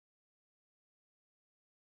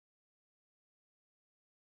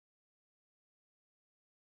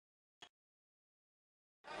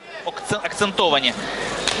акцентовані.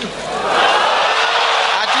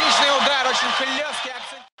 Отличный удар, очень хлесткий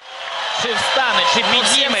акцент. Чи встане, чи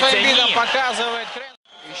підніметься, ні. Показывает.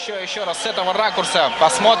 Еще раз с этого ракурса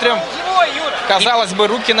посмотрим. Казалось бы,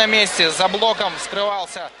 руки на месте, за блоком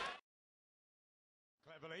скрывался.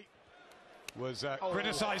 Was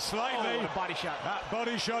criticised slightly. That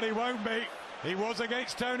body shot he won't beat. He was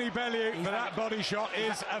against Tony Bellew, but that body shot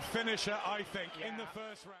is a finisher, I think, in the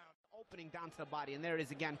first round. Opening down to the body, and there it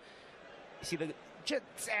is again. You see the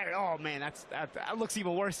oh man, that looks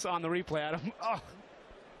even worse on the replay, Adam. Oh.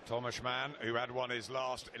 Thomas Mann, who had won his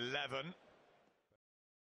last 11.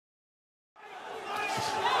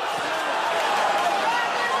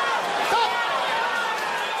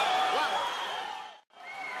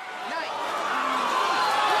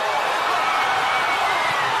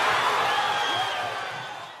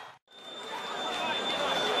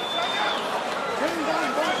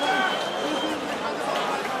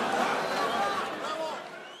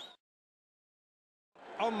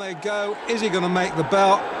 On they go. Is he going to make the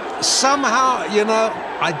belt? Somehow, you know,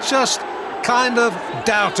 I just kind of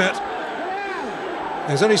doubt it.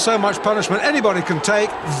 There's only so much punishment anybody can take.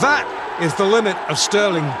 That is the limit of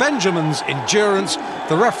Sterling Benjamin's endurance.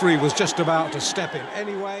 The referee was just about to step in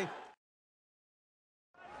anyway.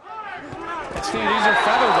 See, these are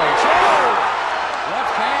featherweights. Oh!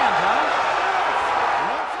 Left hand, huh?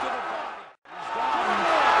 Left to the body.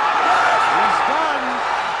 He's done.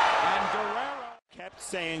 And Guerrero kept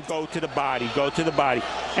saying, go to the body, go to the body.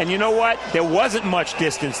 And you know what? There wasn't much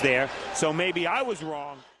distance there, so maybe I was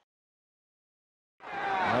wrong.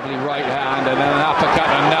 Lovely right hand, and then an uppercut,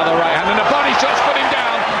 another right hand, and the body shot's put him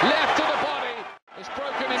down. Left to the body. It's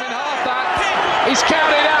broken him in half that. He's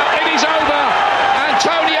counted out. It is over.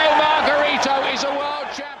 Antonio Margarito is a world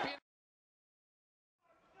champion.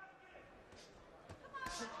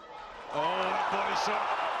 Oh, that body shot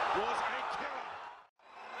was a killer.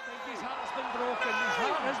 I think his heart's been broken. His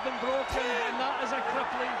heart has been broken, and that is a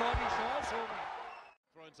crippling body shot.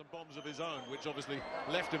 Throwing some bombs of his own, which obviously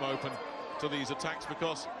left him open to these attacks,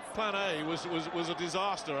 because plan A was a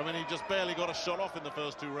disaster. I mean, he just barely got a shot off in the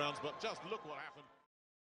first 2 rounds, but just look what happened.